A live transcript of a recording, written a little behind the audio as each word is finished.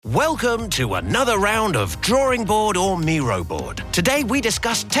Welcome to another round of Drawing Board or Miro Board. Today we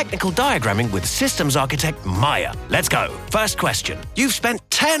discuss technical diagramming with systems architect Maya. Let's go. First question. You've spent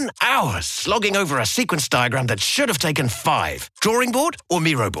 10 hours slogging over a sequence diagram that should have taken 5. Drawing board or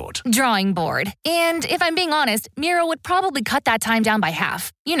Miro board? Drawing board. And if I'm being honest, Miro would probably cut that time down by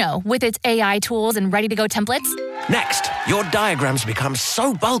half. You know, with its AI tools and ready-to-go templates. Next, your diagrams become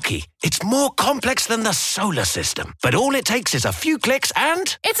so bulky, it's more complex than the solar system. But all it takes is a few clicks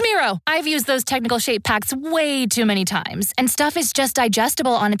and... It's Miro. I've used those technical shape packs way too many times, and stuff is just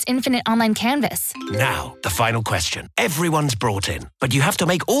digestible on its infinite online canvas. Now, the final question. Everyone's brought in, but you have to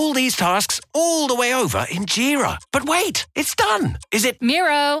make all these tasks all the way over in Jira. But wait, it's done. Is it...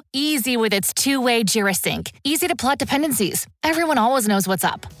 Miro, easy with its two-way Jira sync. Easy to plot dependencies. Everyone always knows what's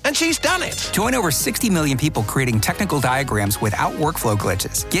up. And she's done it. Join over 60 million people creating technical diagrams without workflow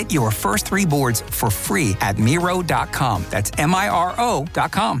glitches. Get your first 3 boards for free at Miro.com. That's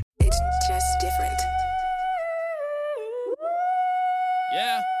Miro.com. It's just different.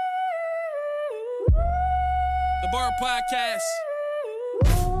 Yeah. The Bar Podcast.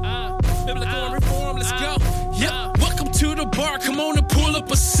 Biblical and reform, let's go. Yeah, welcome to the bar. Come on and pull up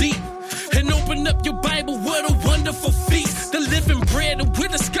a seat and open up your Bible. What a wonderful feast. The living bread, and we're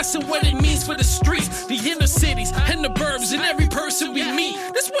discussing what it means for the streets, the inner cities, and the burbs, and every person we meet.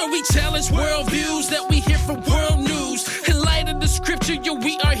 This is where we challenge worldviews that we hear from world news. In light of the scripture, yo,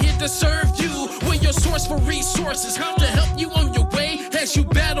 we are here to serve you. We're your source for resources to help you on your way as you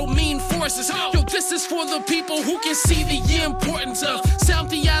battle mean forces. Yo, this is for the people who can see the importance of sound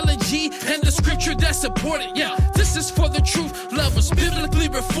theology and the scripture that support it. Yeah, this is for the truth lovers, biblically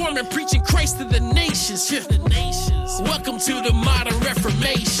reforming, preaching Christ to the nations. Yeah, the nations. Welcome to the modern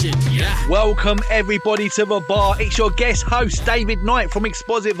Reformation. Yeah. Welcome everybody to the bar. It's your guest host David Knight from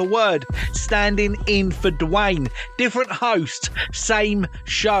Exposit the Word, standing in for Dwayne. Different host, same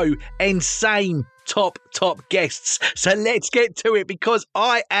show, and same top guests. So let's get to it, because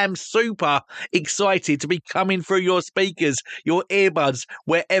I am super excited to be coming through your speakers, your earbuds,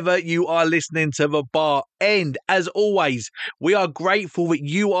 wherever you are listening to the bar. And as always, we are grateful that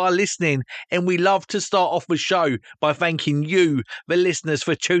you are listening, and we love to start off the show by thanking you, the listeners,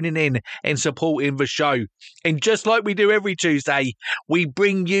 for tuning in and supporting the show. And just like we do every Tuesday, we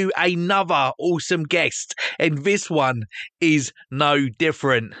bring you another awesome guest, and this one is no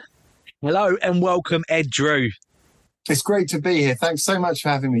different. Hello and welcome, Ed Drew. It's great to be here. Thanks so much for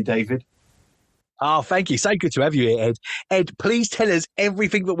having me, David. Oh, thank you. So good to have you here, Ed. Ed, please tell us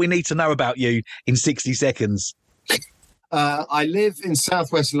everything that we need to know about you in 60 seconds. I live in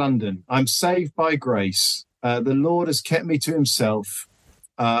southwest London. I'm saved by grace. The Lord has kept me to himself.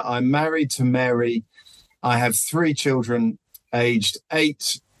 I'm married to Mary. I have 3 children aged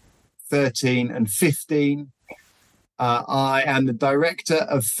 8, 13 and 15. I am the director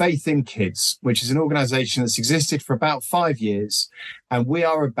of Faith in Kids, which is an organization that's existed for about 5 years. And we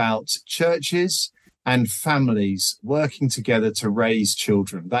are about churches and families working together to raise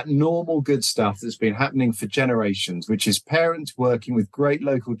children. That normal good stuff that's been happening for generations, which is parents working with great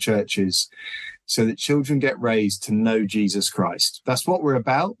local churches so that children get raised to know Jesus Christ. That's what we're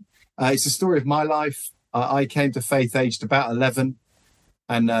about. It's the story of my life. I came to faith aged about 11,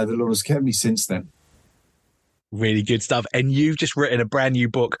 and the Lord has kept me since then. Really good stuff. And you've just written a brand new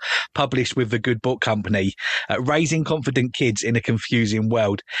book published with the Good Book Company, Raising Confident Kids in a Confusing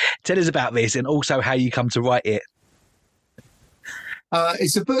World. Tell us about this and also how you come to write it.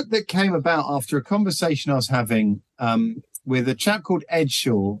 It's a book that came about after a conversation I was having with a chap called Ed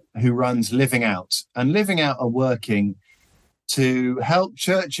Shaw, who runs Living Out. And Living Out are working to help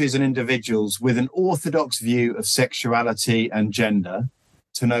churches and individuals with an orthodox view of sexuality and gender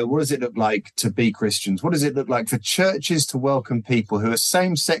to know, what does it look like to be Christians? What does it look like for churches to welcome people who are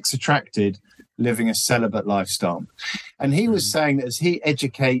same-sex attracted, living a celibate lifestyle? And he was saying that as he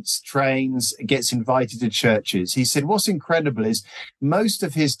educates, trains, gets invited to churches, he said what's incredible is most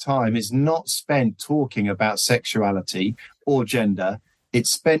of his time is not spent talking about sexuality or gender.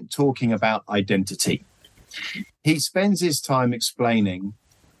 It's spent talking about identity. He spends his time explaining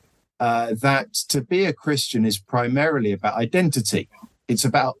that to be a Christian is primarily about identity. It's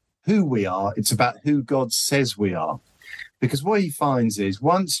about who we are. It's about who God says we are. Because what he finds is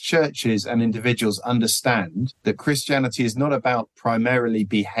once churches and individuals understand that Christianity is not about primarily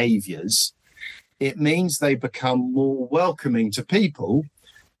behaviors, it means they become more welcoming to people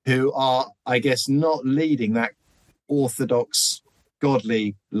who are, I guess, not leading that orthodox,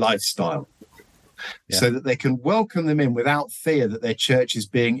 godly lifestyle. Yeah. So that they can welcome them in without fear that their church is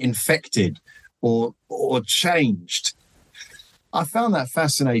being infected or changed. I found that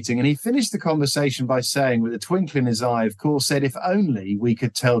fascinating. And he finished the conversation by saying, with a twinkle in his eye, of course, said, if only we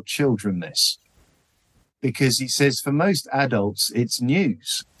could tell children this. Because he says, for most adults, it's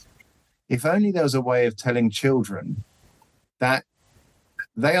news. If only there was a way of telling children that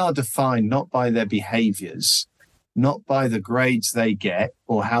they are defined not by their behaviors, not by the grades they get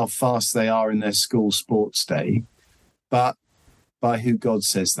or how fast they are in their school sports day, but by who God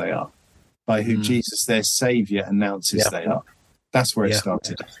says they are, by who Jesus, their Savior, announces they are. That's where it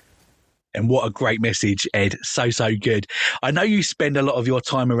started. And what a great message, Ed. So good. I know you spend a lot of your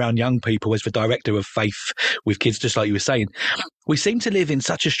time around young people as the director of faith with kids, just like you were saying. We seem to live in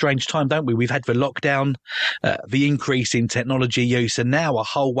such a strange time, don't we? We've had the lockdown, the increase in technology use, and now a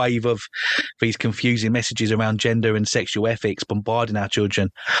whole wave of these confusing messages around gender and sexual ethics bombarding our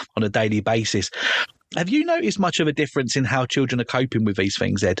children on a daily basis. Have you noticed much of a difference in how children are coping with these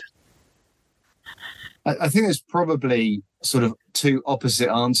things, Ed? I think there's probably sort of two opposite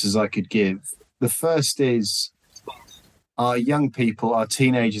answers I could give. The first is our young people, our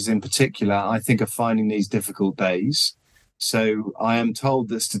teenagers in particular, I think are finding these difficult days. So I am told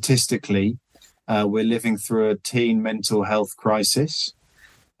that statistically, we're living through a teen mental health crisis.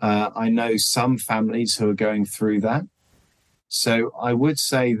 I know some families who are going through that. So I would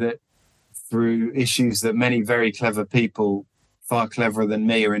say that through issues that many very clever people, far cleverer than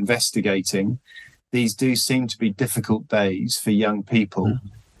me, are investigating, these do seem to be difficult days for young people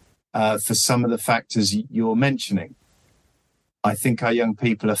for some of the factors you're mentioning. I think our young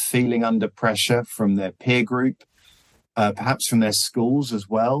people are feeling under pressure from their peer group, perhaps from their schools as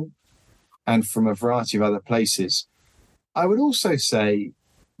well, and from a variety of other places. I would also say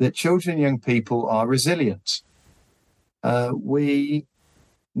that children and young people are resilient. We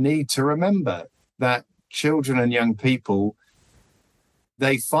need to remember that children and young people,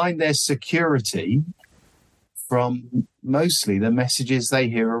 they find their security from mostly the messages they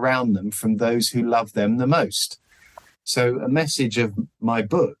hear around them from those who love them the most. So a message of my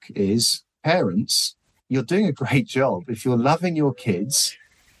book is, parents, you're doing a great job if you're loving your kids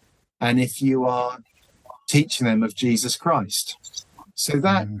and if you are teaching them of Jesus Christ. So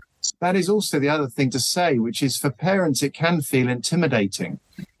that is also the other thing to say, which is for parents, it can feel intimidating.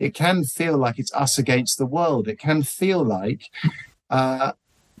 It can feel like it's us against the world. It can feel like our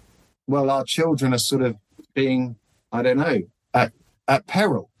children are sort of being, I don't know, at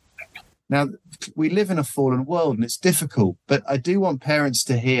peril. Now, we live in a fallen world and it's difficult, but I do want parents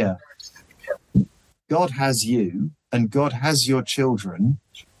to hear God has you and God has your children,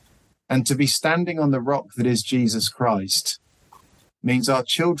 and to be standing on the rock that is Jesus Christ means our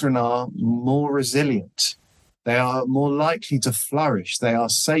children are more resilient. They are more likely to flourish. They are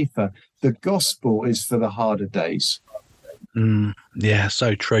safer. The gospel is for the harder days. Yeah,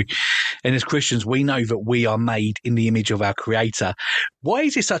 so true. And as Christians, we know that we are made in the image of our Creator. Why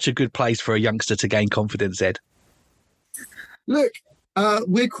is it such a good place for a youngster to gain confidence, Ed? Look,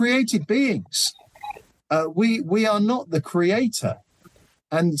 we're created beings. We are not the creator.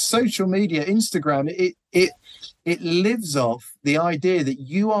 And social media, Instagram, it lives off the idea that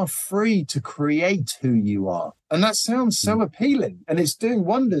you are free to create who you are. And that sounds so appealing, and it's doing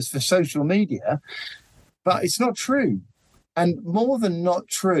wonders for social media, but it's not true. And more than not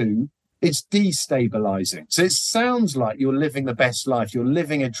true, it's destabilizing. So it sounds like you're living the best life. You're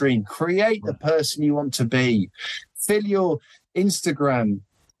living a dream. Create the person you want to be. Fill your Instagram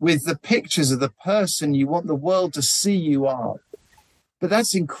with the pictures of the person you want the world to see you are. But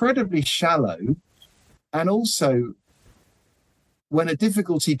that's incredibly shallow. And also, when a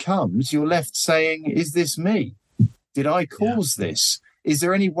difficulty comes, you're left saying, is this me? Did I cause this? Is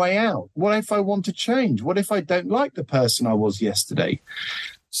there any way out? What if I want to change? What if I don't like the person I was yesterday?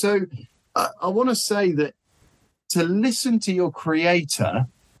 So I want to say that to listen to your Creator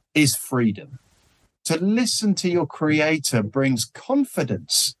is freedom. To listen to your Creator brings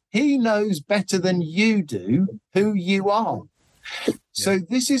confidence. He knows better than you do who you are. So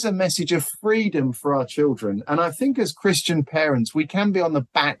this is a message of freedom for our children. And I think as Christian parents, we can be on the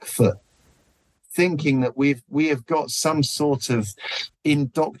back foot, thinking that we have got some sort of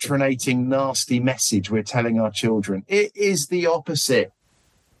indoctrinating, nasty message we're telling our children. It is the opposite.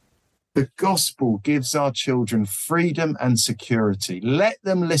 The gospel gives our children freedom and security. Let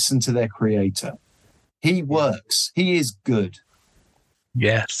them listen to their Creator. He works. He is good.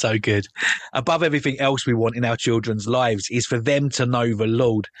 Yeah, so good. Above everything else we want in our children's lives is for them to know the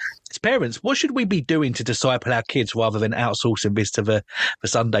Lord. As parents, what should we be doing to disciple our kids rather than outsourcing this to the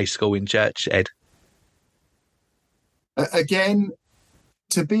Sunday school in church, Ed? Again,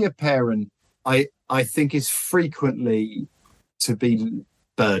 to be a parent, I think is frequently to be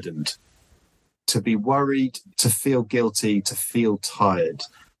burdened. to be worried, to feel guilty, to feel tired.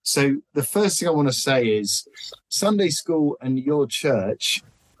 So the first thing I want to say is Sunday school and your church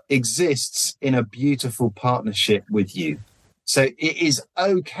exists in a beautiful partnership with you. So it is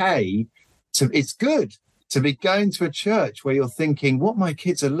okay it's good to be going to a church where you're thinking what my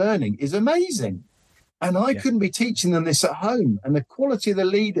kids are learning is amazing. And I couldn't be teaching them this at home. And the quality of the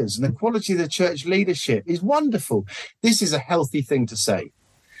leaders and the quality of the church leadership is wonderful. This is a healthy thing to say.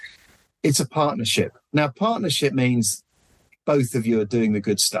 It's a partnership. Now, partnership means both of you are doing the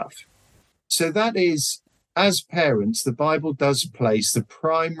good stuff. So that is, as parents, the Bible does place the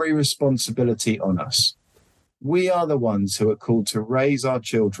primary responsibility on us. We are the ones who are called to raise our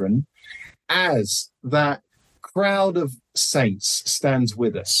children as that crowd of saints stands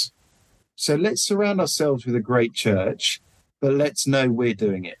with us. So let's surround ourselves with a great church, but let's know we're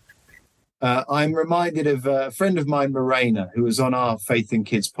doing it. I'm reminded of a friend of mine, Morena, who was on our Faith in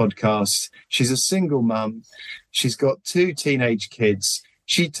Kids podcast. She's a single mum. She's got 2 teenage kids.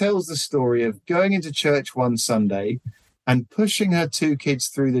 She tells the story of going into church one Sunday and pushing her 2 kids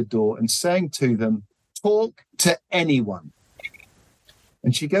through the door and saying to them, talk to anyone.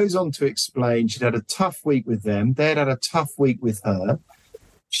 And she goes on to explain she'd had a tough week with them. They'd had a tough week with her.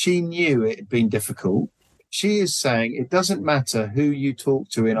 She knew it had been difficult. She is saying it doesn't matter who you talk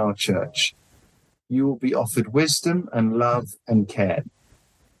to in our church. You will be offered wisdom and love and care.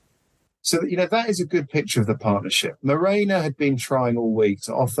 So, that is a good picture of the partnership. Morena had been trying all week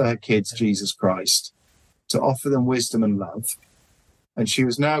to offer her kids Jesus Christ, to offer them wisdom and love. And she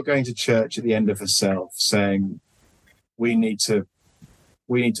was now going to church at the end of herself saying, we need to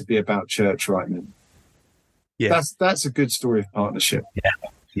be about church right now. Yeah. That's a good story of partnership.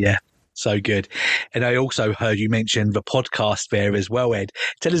 Yeah. So good. And I also heard you mention the podcast there as well, Ed.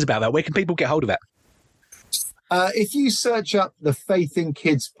 Tell us about that. Where can people get hold of that? If you search up the Faith in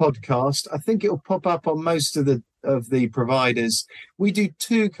Kids podcast, I think it will pop up on most of the providers. We do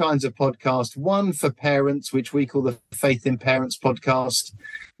 2 kinds of podcasts. One for parents, which we call the Faith in Parents podcast.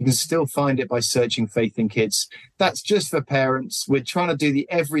 You can still find it by searching Faith in Kids. That's just for parents. We're trying to do the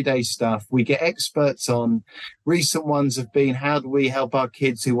everyday stuff. We get experts on. Recent ones have been, how do we help our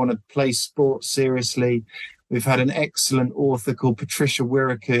kids who want to play sports seriously? We've had an excellent author called Patricia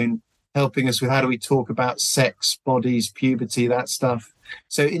Wirrakun helping us with how do we talk about sex, bodies, puberty, that stuff.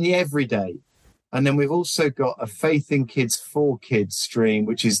 So in the everyday. And then we've also got a Faith in Kids for Kids stream,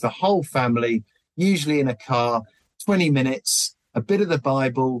 which is the whole family, usually in a car, 20 minutes, a bit of the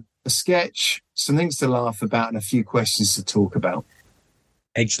Bible, a sketch, some things to laugh about, and a few questions to talk about.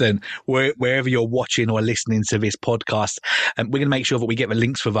 Excellent. Wherever you're watching or listening to this podcast, we're going to make sure that we get the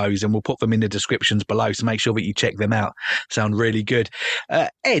links for those and we'll put them in the descriptions below. So make sure that you check them out. Sound really good.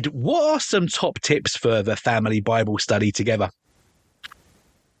 Ed, what are some top tips for the family Bible study together?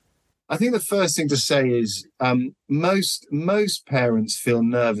 I think the first thing to say is most parents feel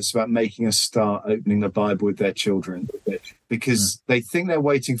nervous about making a start opening the Bible with their children because they think they're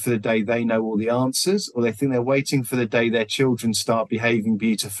waiting for the day they know all the answers, or they think they're waiting for the day their children start behaving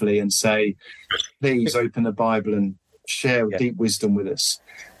beautifully and say, please open the Bible and share deep wisdom with us.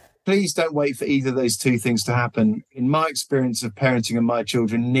 Please don't wait for either of those 2 things to happen. In my experience of parenting and my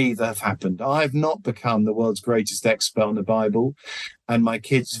children, neither have happened. I have not become the world's greatest expert on the Bible, and my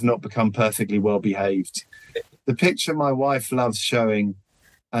kids have not become perfectly well behaved. The picture my wife loves showing,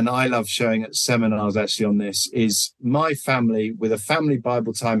 and I love showing at seminars actually on this, is my family with a family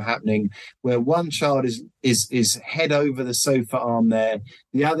Bible time happening where one child is head over the sofa arm there,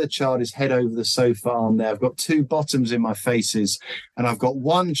 the other child is head over the sofa arm there. I've got 2 bottoms in my faces, and I've got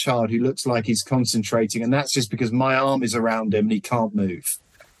one child who looks like he's concentrating, and that's just because my arm is around him and he can't move.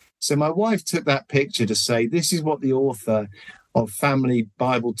 So my wife took that picture to say, this is what the author of family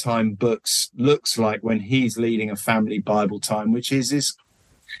Bible time books looks like when he's leading a family Bible time, which is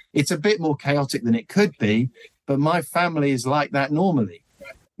it's a bit more chaotic than it could be, but my family is like that normally.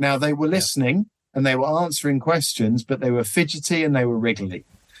 Now, they were listening and they were answering questions, but they were fidgety and they were wriggly.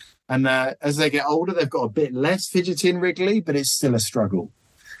 And as they get older, they've got a bit less fidgety and wriggly, but it's still a struggle.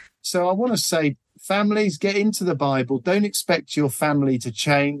 So I want to say, families, get into the Bible. Don't expect your family to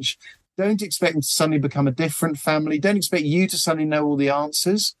change. Don't expect them to suddenly become a different family. Don't expect you to suddenly know all the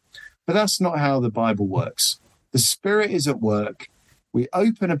answers. But that's not how the Bible works. The Spirit is at work. We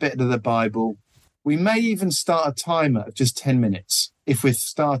open a bit of the Bible. We may even start a timer of just 10 minutes if we're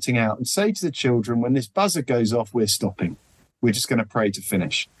starting out, and say to the children, when this buzzer goes off, we're stopping. We're just going to pray to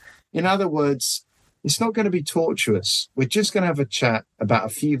finish. In other words, it's not going to be tortuous. We're just going to have a chat about a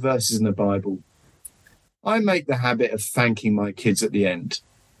few verses in the Bible. I make the habit of thanking my kids at the end,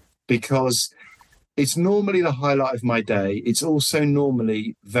 because It's normally the highlight of my day. It's also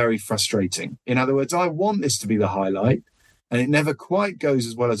normally very frustrating. In other words, I want this to be the highlight, and it never quite goes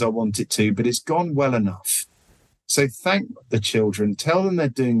as well as I want it to, but it's gone well enough. So thank the children, tell them they're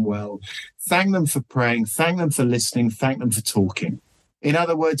doing well, thank them for praying, thank them for listening, thank them for talking. In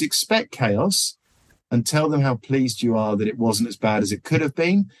other words, expect chaos and tell them how pleased you are that it wasn't as bad as it could have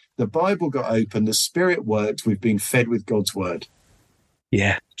been. The Bible got open, the Spirit worked, we've been fed with God's word.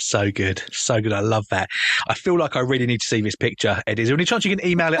 Yeah, so good. So good. I love that. I feel like I really need to see this picture, Ed. Is there any chance you can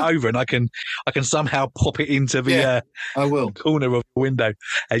email it over and I can somehow pop it into the I will. corner of the window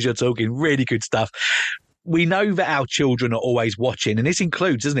as you're talking? Really good stuff. We know that our children are always watching, and this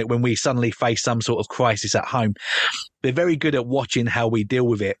includes, doesn't it, when we suddenly face some sort of crisis at home. They're very good at watching how we deal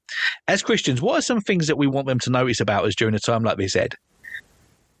with it. As Christians, what are some things that we want them to notice about us during a time like this, Ed?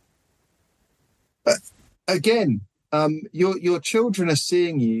 Again, your children are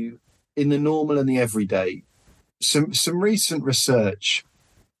seeing you in the normal and the everyday. Some recent research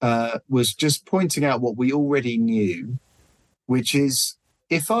was just pointing out what we already knew, which is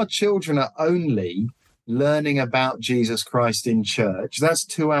if our children are only learning about Jesus Christ in church, that's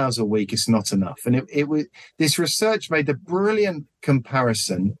 2 hours a week. It's not enough. And this research made a brilliant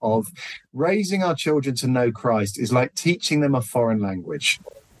comparison of raising our children to know Christ is like teaching them a foreign language.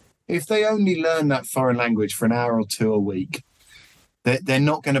 If they only learn that foreign language for an hour or two a week, they're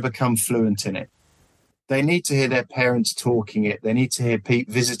not going to become fluent in it. They need to hear their parents talking it. They need to hear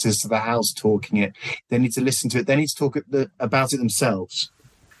visitors to the house talking it. They need to listen to it. They need to talk about it themselves.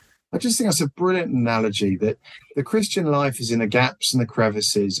 I just think that's a brilliant analogy that the Christian life is in the gaps and the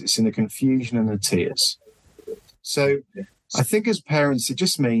crevices. It's in the confusion and the tears. So I think as parents, it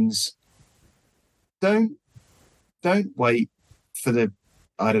just means don't wait for the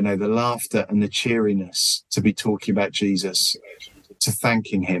laughter and the cheeriness to be talking about Jesus, to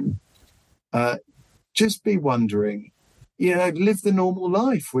thanking him. Just be wondering, live the normal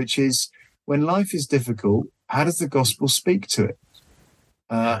life, which is when life is difficult, how does the gospel speak to it?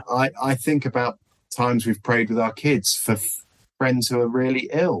 I think about times we've prayed with our kids for friends who are really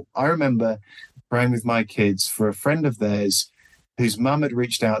ill. I remember praying with my kids for a friend of theirs whose mum had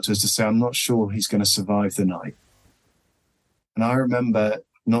reached out to us to say, I'm not sure he's going to survive the night. And I remember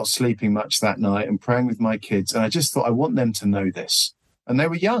not sleeping much that night and praying with my kids. And I just thought, I want them to know this. And they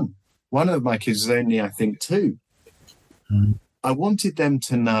were young. One of my kids was only, I think, 2. I wanted them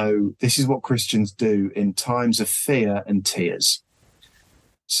to know this is what Christians do in times of fear and tears.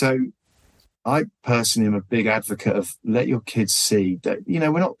 So I personally am a big advocate of let your kids see that,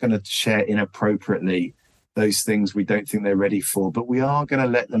 we're not going to share inappropriately those things we don't think they're ready for, but we are going to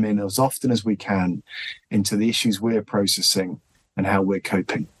let them in as often as we can into the issues we're processing and how we're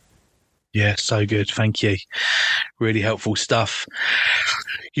coping. Yeah, so good. Thank you. Really helpful stuff.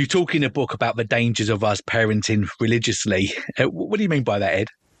 You talk in a book about the dangers of us parenting religiously. What do you mean by that, Ed?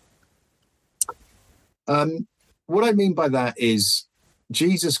 What I mean by that is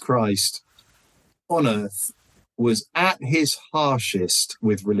Jesus Christ on earth was at his harshest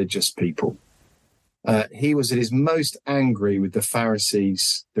with religious people. He was at his most angry with the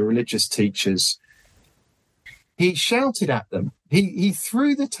Pharisees, the religious teachers. He shouted at them. He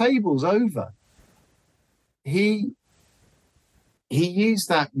threw the tables over. He used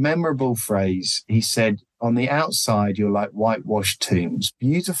that memorable phrase. He said, on the outside, you're like whitewashed tombs,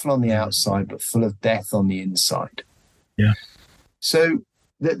 beautiful on the outside, but full of death on the inside. Yeah. So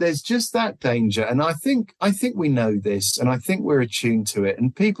there's just that danger. And I think we know this, and I think we're attuned to it.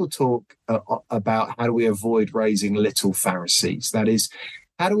 And people talk about how do we avoid raising little Pharisees? That is,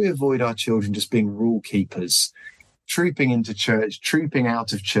 how do we avoid our children just being rule keepers, trooping into church, trooping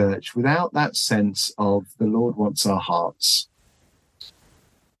out of church without that sense of the Lord wants our hearts.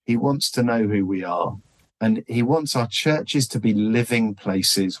 He wants to know who we are. And he wants our churches to be living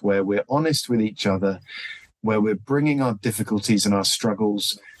places where we're honest with each other, where we're bringing our difficulties and our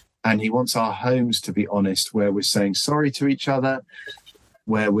struggles. And he wants our homes to be honest, where we're saying sorry to each other,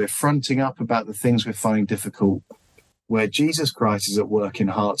 where we're fronting up about the things we're finding difficult, where Jesus Christ is at work in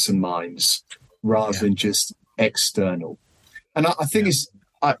hearts and minds rather than just external. And I think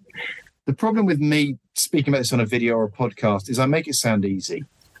the problem with me speaking about this on a video or a podcast is I make it sound easy.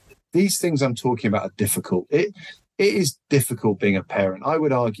 These things I'm talking about are difficult. It is difficult being a parent. I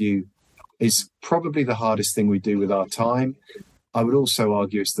would argue it's probably the hardest thing we do with our time. I would also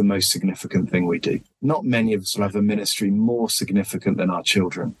argue it's the most significant thing we do. Not many of us will have a ministry more significant than our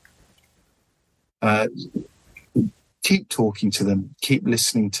children. Keep talking to them. Keep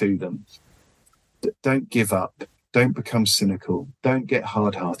listening to them. Don't give up. Don't become cynical. Don't get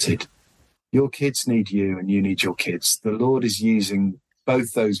hard-hearted. Your kids need you and you need your kids. The Lord is using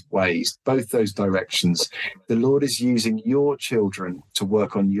both those ways, both those directions. The Lord is using your children to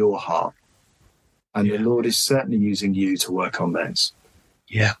work on your heart. And the Lord is certainly using you to work on theirs.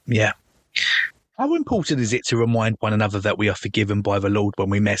 Yeah, yeah. How important is it to remind one another that we are forgiven by the Lord when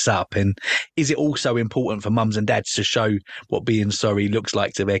we mess up? And is it also important for mums and dads to show what being sorry looks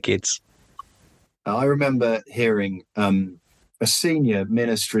like to their kids? I remember hearing a senior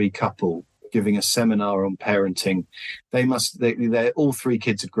ministry couple giving a seminar on parenting. They're all three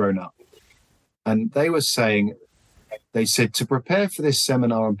kids had grown up. And they said, to prepare for this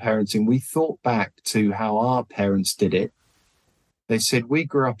seminar on parenting, we thought back to how our parents did it. They said, we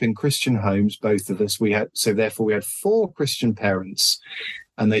grew up in Christian homes, both of us. Therefore we had 4 Christian parents.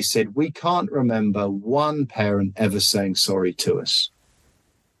 And they said, we can't remember one parent ever saying sorry to us.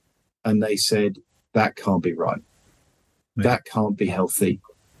 And they said, that can't be right. Yeah. That can't be healthy.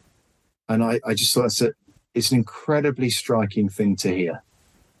 And I just thought it's an incredibly striking thing to hear.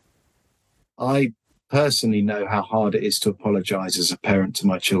 I personally know how hard it is to apologize as a parent to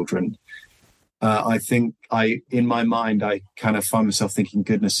my children. I think in my mind, I kind of find myself thinking,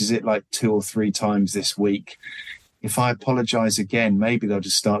 goodness, is it like 2 or 3 times this week? If I apologize again, maybe they'll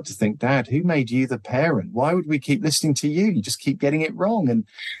just start to think, Dad, who made you the parent? Why would we keep listening to you? You just keep getting it wrong. And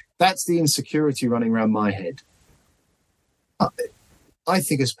that's the insecurity running around my head. I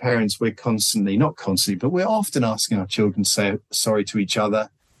think as parents, we're not constantly, but we're often asking our children to say sorry to each other.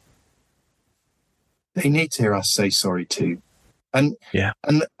 They need to hear us say sorry too. And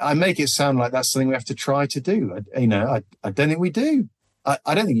I make it sound like that's something we have to try to do. I don't think we do.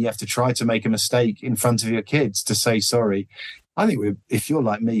 I don't think you have to try to make a mistake in front of your kids to say sorry. I think if you're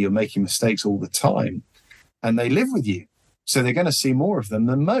like me, you're making mistakes all the time, and they live with you. So they're going to see more of them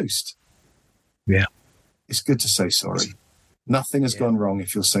than most. Yeah. It's good to say sorry. Nothing has gone wrong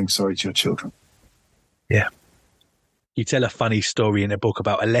if you're saying sorry to your children. Yeah. You tell a funny story in a book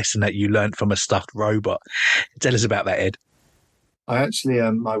about a lesson that you learned from a stuffed robot. Tell us about that, Ed. I actually,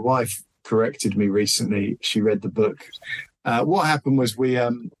 my wife corrected me recently. She read the book. What happened was we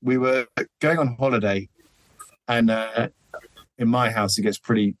were going on holiday, and in my house it gets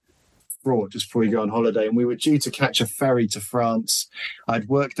pretty fraught just before you go on holiday, and we were due to catch a ferry to France. I'd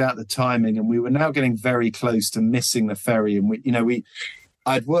worked out the timing, and we were now getting very close to missing the ferry. And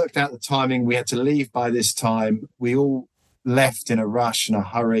I'd worked out the timing. We had to leave by this time. We all left in a rush and a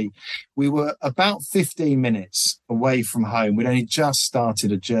hurry. We were about 15 minutes away from home. We'd only just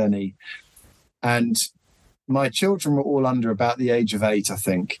started a journey, and my children were all under about the age of 8, I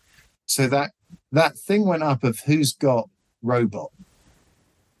think. So that thing went up of who's got Robot.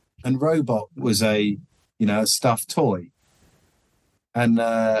 And Robot was a stuffed toy. And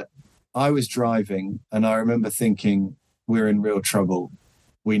I was driving, and I remember thinking, we're in real trouble.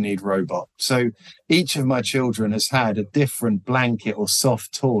 We need Robot. So each of my children has had a different blanket or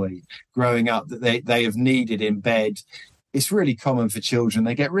soft toy growing up that they have needed in bed. It's really common for children.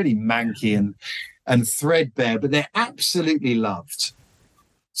 They get really manky and threadbare, but they're absolutely loved.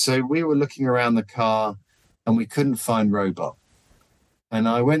 So we were looking around the car, and we couldn't find Robot. And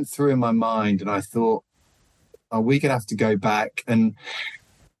I went through in my mind, and I thought, are we going to have to go back? And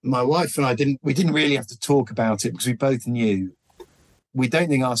my wife and I didn't really have to talk about it, because we both knew we don't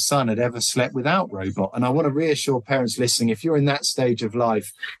think our son had ever slept without Robot. And I want to reassure parents listening, if you're in that stage of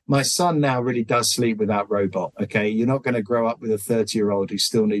life, my son now really does sleep without Robot. Okay. You're not going to grow up with a 30-year-old who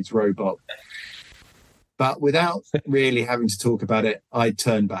still needs Robot. But without really having to talk about it, I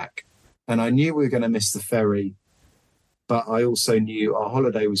turned back, and I knew we were going to miss the ferry. But I also knew our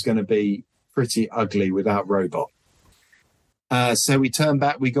holiday was going to be pretty ugly without Robot. So we turned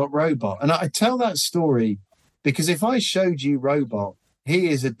back, we got Robot. And I tell that story because if I showed you Robot, he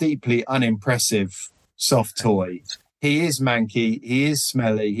is a deeply unimpressive soft toy. He is manky, he is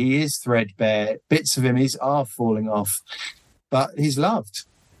smelly, he is threadbare. Bits of him are falling off, but he's loved.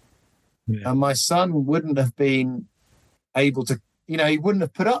 Yeah. And my son wouldn't have been able to, he wouldn't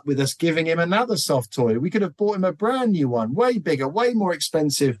have put up with us giving him another soft toy. We could have bought him a brand new one, way bigger, way more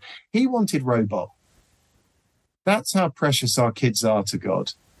expensive. He wanted Robot. That's how precious our kids are to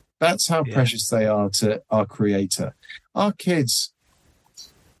God. That's how precious they are to our Creator. Our kids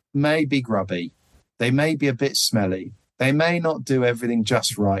may be grubby. They may be a bit smelly. They may not do everything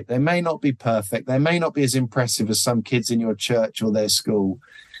just right. They may not be perfect. They may not be as impressive as some kids in your church or their school.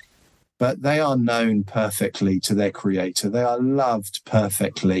 But they are known perfectly to their Creator. They are loved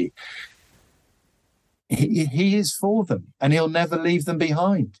perfectly. He is for them, and he'll never leave them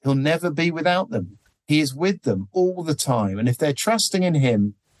behind. He'll never be without them. He is with them all the time. And if they're trusting in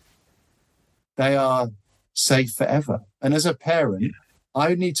him, they are safe forever. And as a parent,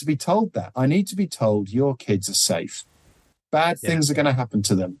 I need to be told that. I need to be told your kids are safe. Bad things are going to happen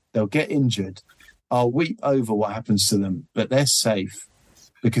to them. They'll get injured. I'll weep over what happens to them, but they're safe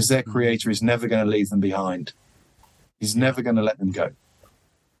because their creator is never going to leave them behind. He's never going to let them go.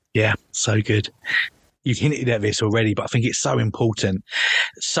 Yeah, so good. You've hinted at this already, but I think it's so important.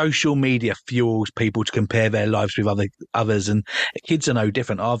 Social media fuels people to compare their lives with others, and kids are no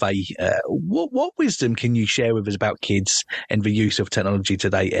different, are they? What wisdom can you share with us about kids and the use of technology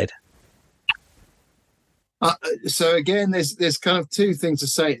today, Ed? So again, there's kind of two things to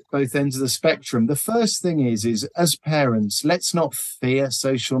say at both ends of the spectrum. The first thing is as parents, let's not fear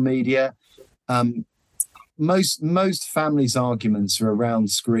social media. Most families' arguments are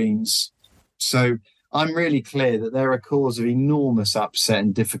around screens. So I'm really clear that they're a cause of enormous upset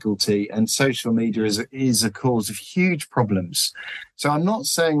and difficulty, and social media is a cause of huge problems. So I'm not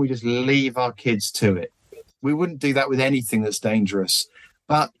saying we just leave our kids to it. We wouldn't do that with anything that's dangerous.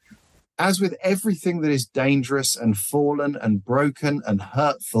 But as with everything that is dangerous and fallen and broken and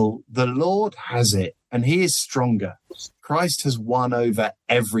hurtful, the Lord has it, and he is stronger. Christ has won over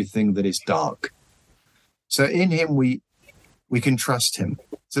everything that is dark. So in him, we can trust him.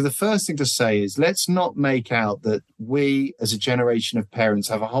 So the first thing to say is, let's not make out that we as a generation of parents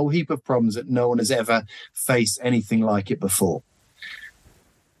have a whole heap of problems that no one has ever faced anything like it before.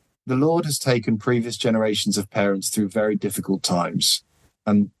 The Lord has taken previous generations of parents through very difficult times,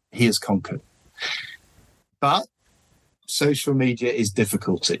 and he has conquered. But social media is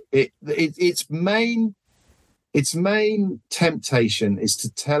difficult. Its main temptation is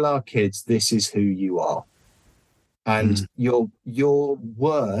to tell our kids, this is who you are. And your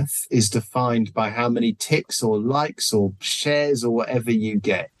worth is defined by how many ticks or likes or shares or whatever you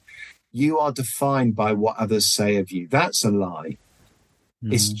get. You are defined by what others say of you. That's a lie.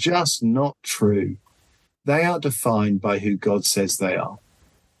 It's just not true. They are defined by who God says they are.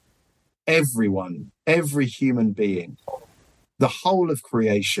 Everyone, every human being, the whole of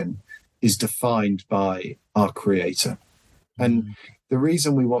creation is defined by our Creator. And the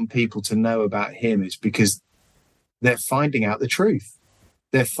reason we want people to know about him is because they're finding out the truth.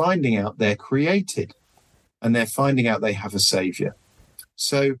 They're finding out they're created, and they're finding out they have a savior.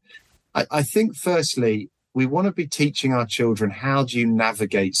 So I think, firstly, we want to be teaching our children, how do you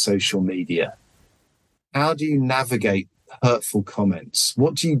navigate social media? How do you navigate hurtful comments?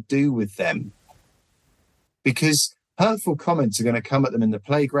 What do you do with them? Because hurtful comments are going to come at them in the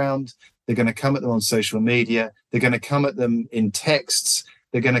playground. They're going to come at them on social media. They're going to come at them in texts.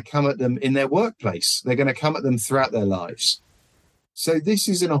 They're going to come at them in their workplace. They're going to come at them throughout their lives. So this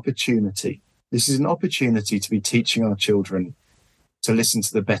is an opportunity. This is an opportunity to be teaching our children to listen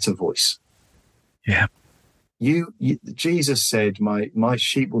to the better voice. Yeah. Jesus said, my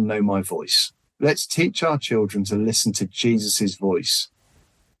sheep will know my voice. Let's teach our children to listen to Jesus's voice,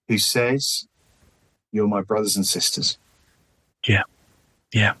 who says, you're my brothers and sisters. Yeah.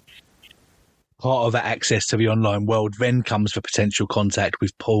 Yeah. Part of that access to the online world then comes the potential contact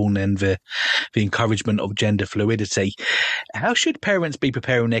with porn and the encouragement of gender fluidity. How should parents be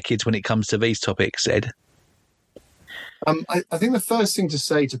preparing their kids when it comes to these topics, Ed? I think the first thing to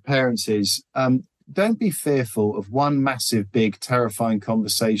say to parents is, don't be fearful of one massive, big, terrifying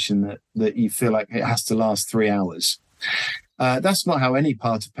conversation that you feel like it has to last 3 hours. That's not how any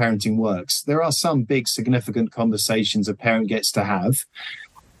part of parenting works. There are some big, significant conversations a parent gets to have,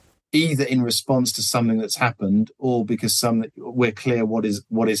 either in response to something that's happened or because we're clear what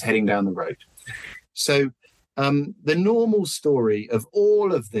is heading down the road. So the normal story of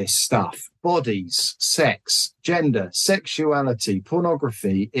all of this stuff, bodies, sex, gender, sexuality,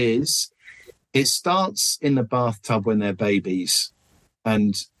 pornography, is it starts in the bathtub when they're babies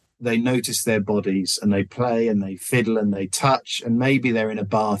and they notice their bodies and they play and they fiddle and they touch, and maybe they're in a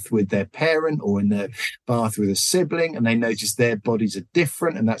bath with their parent or in the bath with a sibling and they notice their bodies are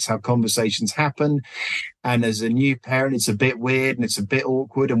different, and that's how conversations happen. And as a new parent, it's a bit weird and it's a bit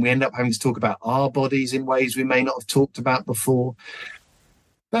awkward, and we end up having to talk about our bodies in ways we may not have talked about before.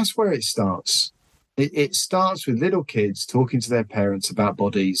 That's where it starts. It starts with little kids talking to their parents about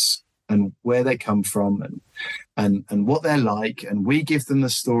bodies and where they come from and what they're like. And we give them the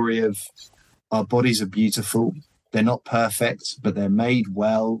story of our bodies are beautiful. They're not perfect, but they're made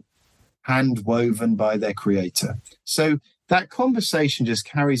well, hand woven by their creator. So that conversation just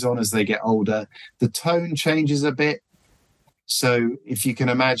carries on as they get older. The tone changes a bit. So if you can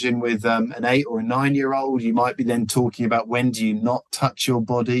imagine with an 8 or a 9-year-old, you might be then talking about when do you not touch your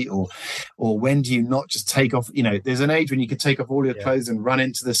body or when do you not just take off, there's an age when you can take off all your clothes and run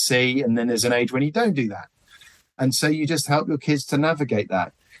into the sea. And then there's an age when you don't do that. And so you just help your kids to navigate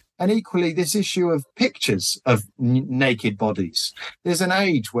that. And equally, this issue of pictures of naked bodies. There's an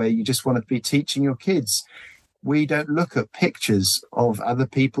age where you just want to be teaching your kids, we don't look at pictures of other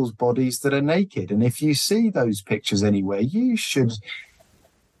people's bodies that are naked. And if you see those pictures anywhere, you should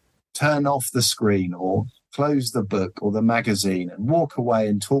turn off the screen or close the book or the magazine and walk away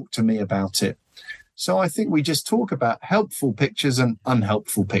and talk to me about it. So I think we just talk about helpful pictures and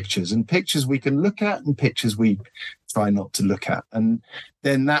unhelpful pictures, and pictures we can look at and pictures we try not to look at. And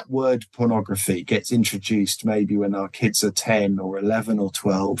then that word pornography gets introduced maybe when our kids are 10 or 11 or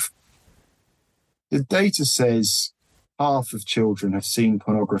 12. The data says half of children have seen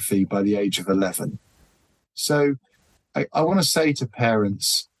pornography by the age of 11. So I want to say to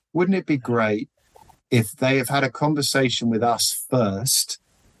parents, wouldn't it be great if they have had a conversation with us first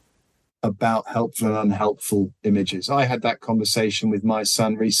about helpful and unhelpful images? I had that conversation with my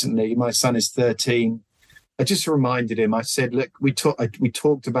son recently. My son is 13. I just reminded him, I said, look, we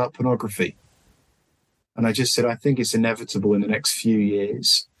talked about pornography. And I just said, I think it's inevitable in the next few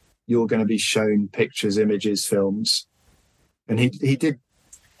years, you're going to be shown pictures, images, films. And he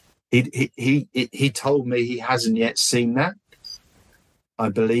told me he hasn't yet seen that. I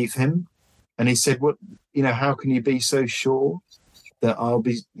believe him. And he said, what, how can you be so sure that I'll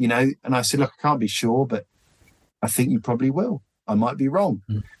be, and I said, look, I can't be sure, but I think you probably will. I might be wrong.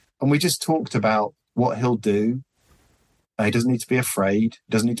 And we just talked about what he'll do. He doesn't need to be afraid.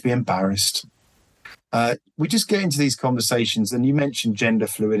 He doesn't need to be embarrassed. We just get into these conversations, and you mentioned gender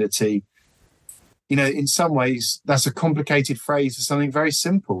fluidity. In some ways, that's a complicated phrase for something very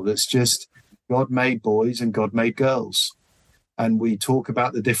simple. That's just God made boys and God made girls. And we talk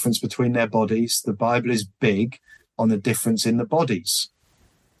about the difference between their bodies. The Bible is big on the difference in the bodies.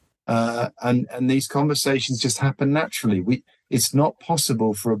 And these conversations just happen naturally. It's not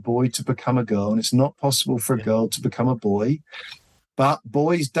possible for a boy to become a girl, and it's not possible for a girl to become a boy. But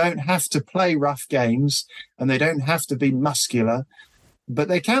boys don't have to play rough games, and they don't have to be muscular, but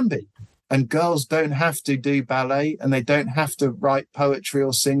they can be. And girls don't have to do ballet, and they don't have to write poetry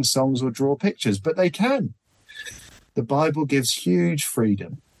or sing songs or draw pictures, but they can. The Bible gives huge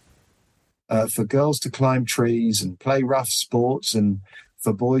freedom for girls to climb trees and play rough sports, and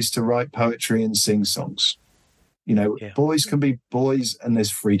for boys to write poetry and sing songs. Boys can be boys, and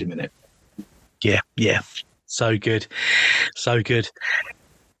there's freedom in it. Yeah. So good. So good.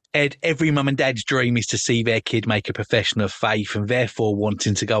 Ed, every mum and dad's dream is to see their kid make a profession of faith, and therefore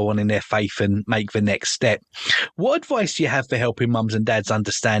wanting to go on in their faith and make the next step. What advice do you have for helping mums and dads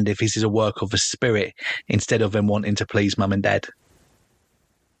understand if this is a work of the Spirit instead of them wanting to please mum and dad?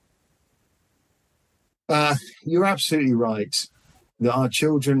 You're absolutely right that our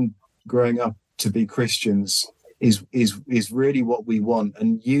children growing up to be Christians is really what we want.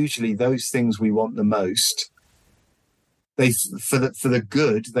 And usually those things we want the most, for the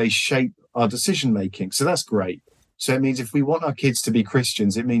good, they shape our decision making. So that's great. So it means if we want our kids to be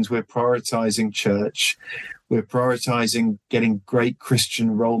Christians, it means we're prioritizing church. We're prioritizing getting great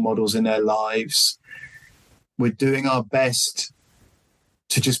Christian role models in their lives. We're doing our best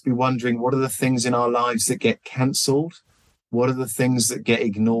to just be wondering, what are the things in our lives that get cancelled? What are the things that get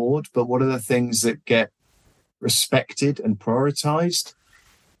ignored? But what are the things that get respected and prioritized?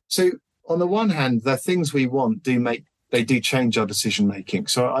 So on the one hand, the things we want do change our decision making.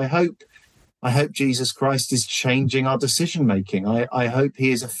 So I hope Jesus Christ is changing our decision making. I hope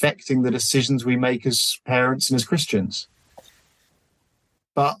he is affecting the decisions we make as parents and as Christians.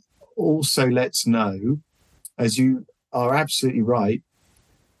 But also let's know, as you are absolutely right,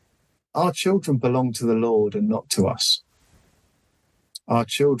 our children belong to the Lord and not to us. Our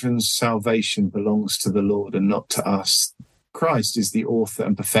children's salvation belongs to the Lord and not to us. Christ is the author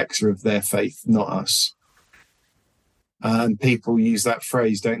and perfecter of their faith, not us. And people use that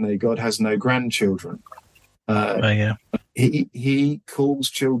phrase, don't they? God has no grandchildren. He calls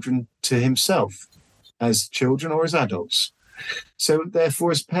children to himself as children or as adults. So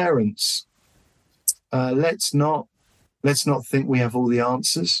therefore, as parents, let's not think we have all the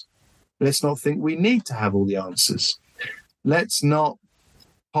answers. Let's not think we need to have all the answers. Let's not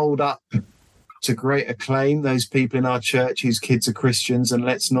hold up to great acclaim those people in our church whose kids are Christians, and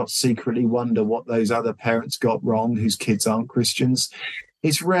let's not secretly wonder what those other parents got wrong whose kids aren't Christians.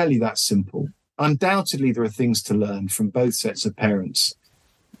 It's rarely that simple. Undoubtedly, there are things to learn from both sets of parents.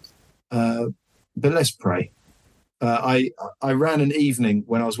 But let's pray. I ran an evening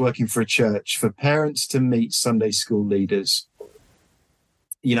when I was working for a church for parents to meet Sunday school leaders,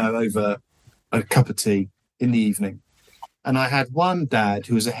 over a cup of tea in the evening. And I had one dad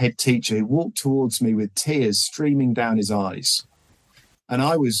who was a head teacher who walked towards me with tears streaming down his eyes. And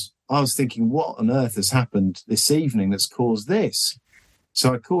I was thinking, what on earth has happened this evening that's caused this?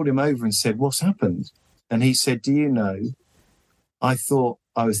 So I called him over and said, what's happened? And he said, do you know, I thought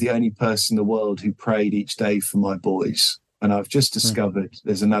I was the only person in the world who prayed each day for my boys. And I've just discovered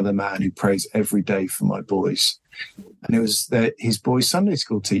there's another man who prays every day for my boys. And it was his boy's Sunday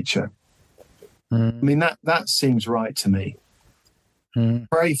school teacher. I mean, that seems right to me.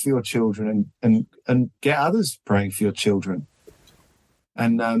 Pray for your children and get others praying for your children.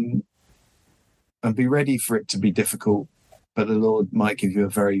 And be ready for it to be difficult, but the Lord might give you a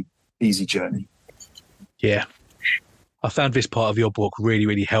very easy journey. Yeah. I found this part of your book really,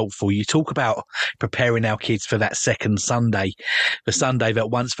 really helpful. You talk about preparing our kids for that second Sunday, the Sunday that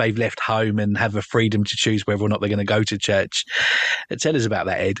once they've left home and have the freedom to choose whether or not they're going to go to church. Tell us about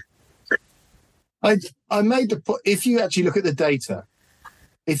that, Ed. I made the point, if you actually look at the data,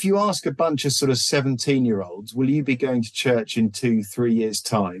 if you ask a bunch of sort of 17-year-olds, will you be going to church in 2-3 years'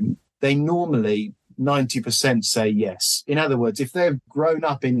 time? They normally 90% say yes. In other words, if they've grown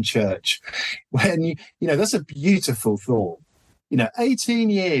up in church, when you know, that's a beautiful thought. 18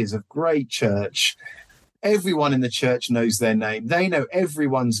 years of great church. Everyone in the church knows their name. They know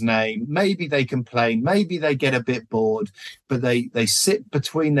everyone's name. Maybe they complain. Maybe they get a bit bored, but they sit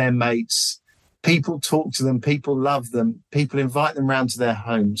between their mates. People talk to them. People love them. People invite them round to their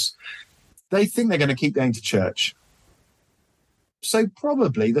homes. They think they're going to keep going to church. So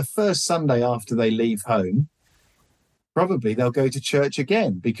probably the first Sunday after they leave home, probably they'll go to church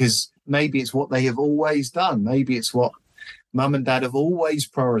again, because maybe it's what they have always done. Maybe it's what mum and dad have always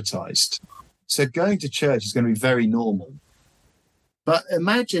prioritized. So going to church is going to be very normal. But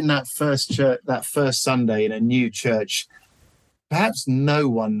imagine that first Sunday in a new church. Perhaps no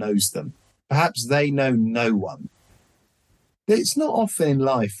one knows them. Perhaps they know no one. It's not often in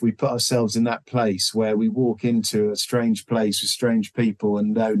life we put ourselves in that place where we walk into a strange place with strange people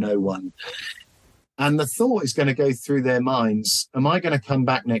and know no one. And the thought is going to go through their minds, am I going to come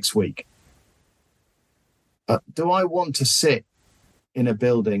back next week? Do I want to sit in a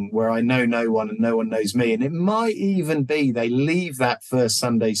building where I know no one and no one knows me? And it might even be they leave that first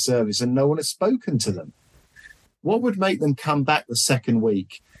Sunday service and no one has spoken to them. What would make them come back the second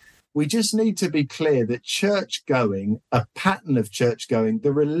week? We just need to be clear that church going, a pattern of church going,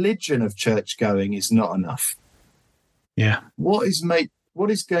 the religion of church going is not enough. Yeah. What is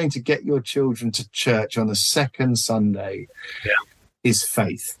going to get your children to church on the second Sunday is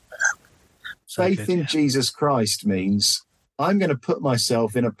faith. Faith in Jesus Christ means I'm going to put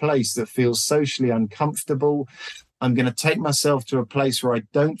myself in a place that feels socially uncomfortable. I'm going to take myself to a place where I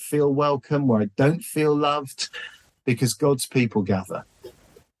don't feel welcome, where I don't feel loved, because God's people gather.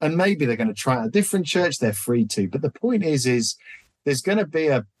 And maybe they're going to try out a different church. They're free to. But the point is there's going to be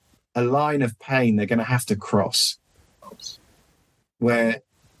a line of pain they're going to have to cross, and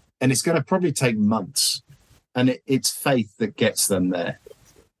it's going to probably take months. And it's faith that gets them there.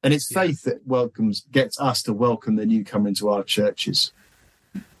 And it's faith that gets us to welcome the newcomer into our churches.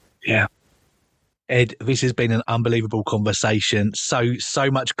 Yeah. Ed, this has been an unbelievable conversation.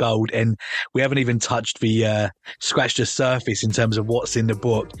 So much gold, and we haven't even scratched the surface in terms of what's in the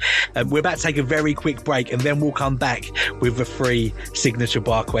book. We're about to take a very quick break, and then we'll come back with the 3 signature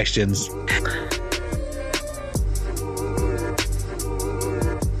bar questions.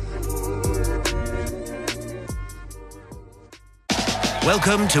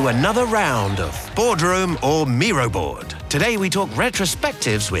 Welcome to another round of Boardroom or Miro Board. Today we talk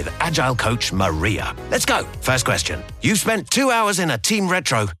retrospectives with Agile coach Maria. Let's go. First question. You've spent 2 hours in a team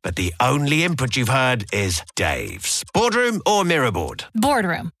retro, but the only input you've heard is Dave's. Boardroom or Miro Board?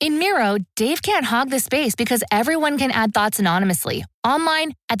 Boardroom. In Miro, Dave can't hog the space because everyone can add thoughts anonymously,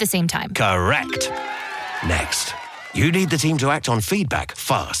 online at the same time. Correct. Next. You need the team to act on feedback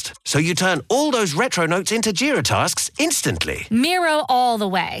fast, so you turn all those retro notes into Jira tasks instantly. Miro all the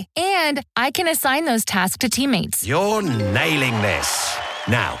way. And I can assign those tasks to teammates. You're nailing this.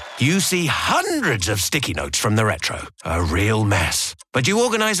 Now, you see hundreds of sticky notes from the retro. A real mess. But you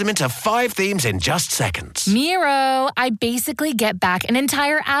organize them into 5 themes in just seconds. Miro, I basically get back an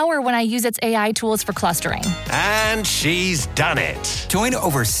entire hour when I use its AI tools for clustering. And she's done it. Join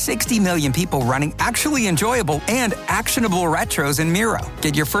over 60 million people running actually enjoyable and actionable retros in Miro.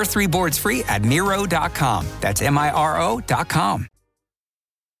 Get your first 3 boards free at Miro.com. That's Miro.com.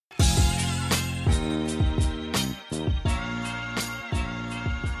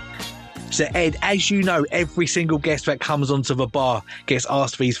 So, Ed, as you know, every single guest that comes onto the bar gets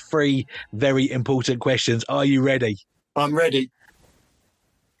asked these 3 very important questions. Are you ready? I'm ready.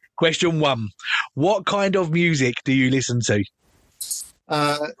 Question 1. What kind of music do you listen to?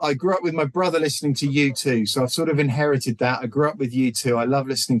 I grew up with my brother listening to U2, so I've sort of inherited that. I grew up with U2. I love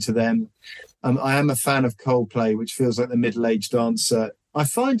listening to them. I am a fan of Coldplay, which feels like the middle-aged answer. I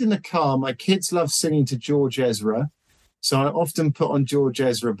find in the car, my kids love singing to George Ezra. So I often put on George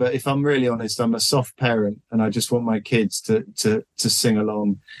Ezra, but if I'm really honest, I'm a soft parent and I just want my kids to sing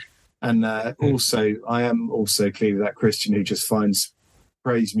along. And also, I am also clearly that Christian who just finds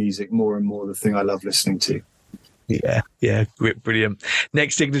praise music more and more the thing I love listening to. Yeah, brilliant.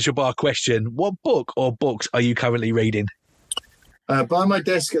 Next signature bar question. What book or books are you currently reading? By my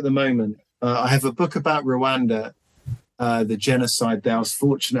desk at the moment, I have a book about Rwanda, the genocide there. I was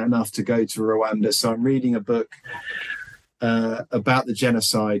fortunate enough to go to Rwanda, so I'm reading a book about the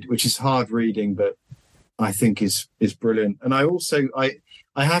genocide, which is hard reading, but I think is brilliant. And I also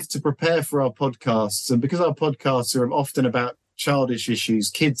I have to prepare for our podcasts, and because our podcasts are often about childish issues,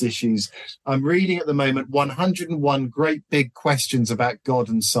 kids issues, I'm reading at the moment 101 great big questions about God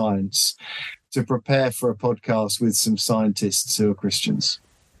and science to prepare for a podcast with some scientists who are Christians.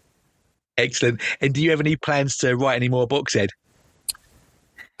 Excellent. And do you have any plans to write any more books, Ed?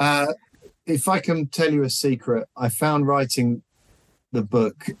 If I can tell you a secret, I found writing the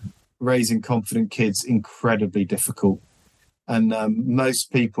book, Raising Confident Kids, incredibly difficult. And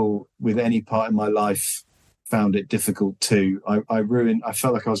most people with any part in my life found it difficult too. I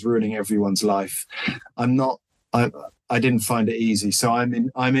felt like I was ruining everyone's life. I didn't find it easy. So I'm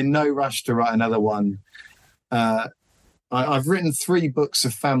in no rush to write another one. I've written 3 books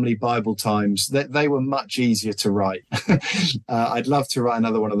of family Bible times. They were much easier to write. I'd love to write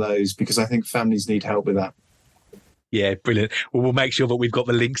another one of those because I think families need help with that. Yeah, brilliant. Well, we'll make sure that we've got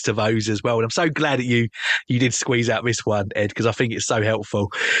the links to those as well. And I'm so glad that you did squeeze out this one, Ed, because I think it's so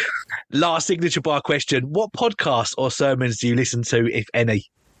helpful. Last signature bar question. What podcasts or sermons do you listen to, if any?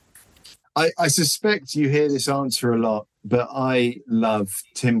 I suspect you hear this answer a lot, but I love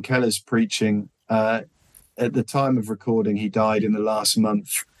Tim Keller's preaching. At the time of recording, he died in the last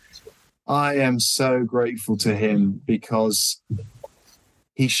month. I am so grateful to him because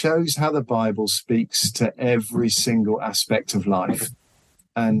he shows how the Bible speaks to every single aspect of life.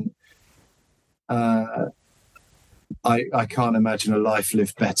 And I can't imagine a life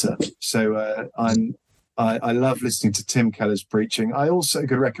lived better. So I love listening to Tim Keller's preaching. I also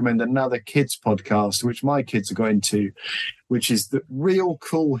could recommend another kids podcast, which my kids are going to, which is the Real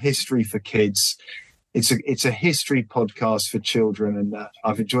Cool History for Kids. It's a history podcast for children, and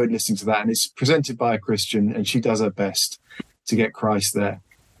I've enjoyed listening to that. And it's presented by a Christian, and she does her best to get Christ there.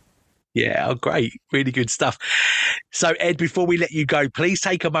 Yeah, oh, great. Really good stuff. So, Ed, before we let you go, please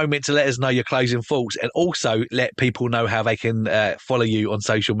take a moment to let us know your closing thoughts and also let people know how they can follow you on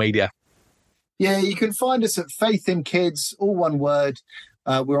social media. Yeah, you can find us at Faith in Kids, all one word.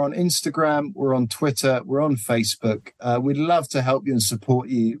 We're on Instagram, we're on Twitter, we're on Facebook. We'd love to help you and support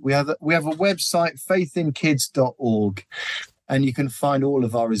you. We have a website, faithinkids.org, and you can find all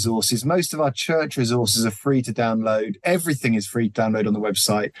of our resources. Most of our church resources are free to download. Everything is free to download on the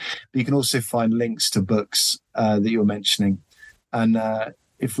website. But you can also find links to books that you're mentioning. And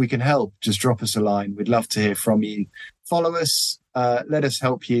if we can help, just drop us a line. We'd love to hear from you. Follow us, let us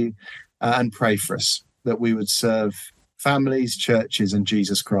help you, and pray for us that we would serve families, churches, and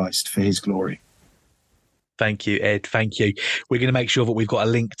Jesus Christ for his glory. Thank you, Ed. Thank you. We're going to make sure that we've got a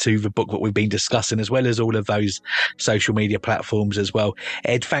link to the book that we've been discussing, as well as all of those social media platforms as well.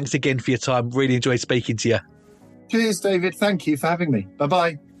 Ed, thanks again for your time. Really enjoyed speaking to you. Cheers, David. Thank you for having me.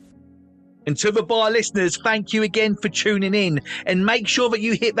 Bye-bye. And to the bar listeners, thank you again for tuning in, and make sure that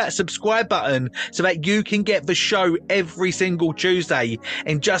you hit that subscribe button so that you can get the show every single Tuesday.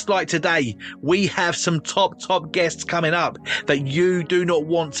 And just like today, we have some top guests coming up that you do not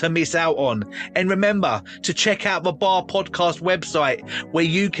want to miss out on. And remember to check out the Bar Podcast website, where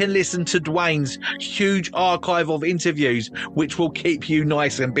you can listen to Dwayne's huge archive of interviews, which will keep you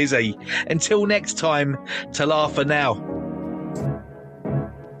nice and busy. Until next time, ta-la for now.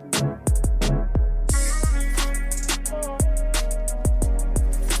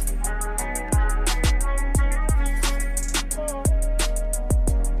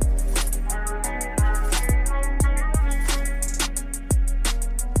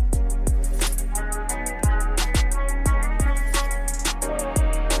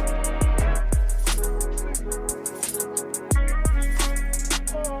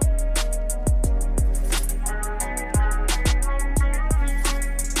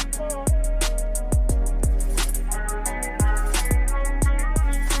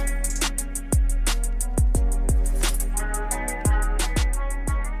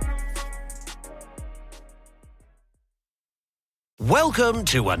 Welcome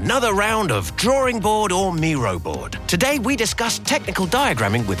to another round of Drawing Board or Miro Board. Today we discuss technical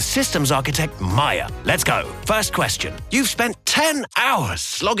diagramming with systems architect Maya. Let's go. First question. You've spent 10 hours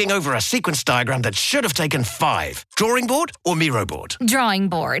slogging over a sequence diagram that should have taken 5. Drawing board or Miro board? Drawing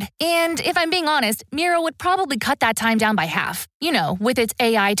board. And if I'm being honest, Miro would probably cut that time down by half. You know, with its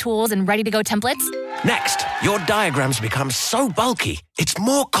AI tools and ready-to-go templates. Next, your diagrams become so bulky, it's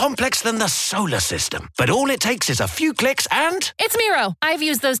more complex than the solar system. But all it takes is a few clicks and... It's Miro! I've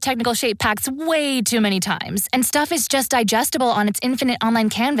used those technical shape packs way too many times, and stuff is just digestible on its infinite online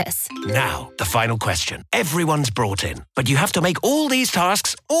canvas. Now, the final question. Everyone's brought in, but you have to make all these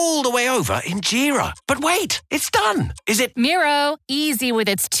tasks all the way over in Jira. But wait, it's done! Is it... Miro, easy with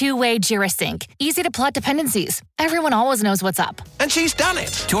its two-way Jira sync. Easy to plot dependencies. Everyone always knows what's up. And she's done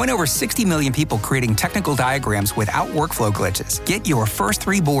it! Join over 60 million people creating technical diagrams without workflow glitches. Get your first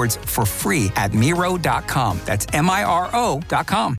 3 boards for free at Miro.com. That's MIRO.com.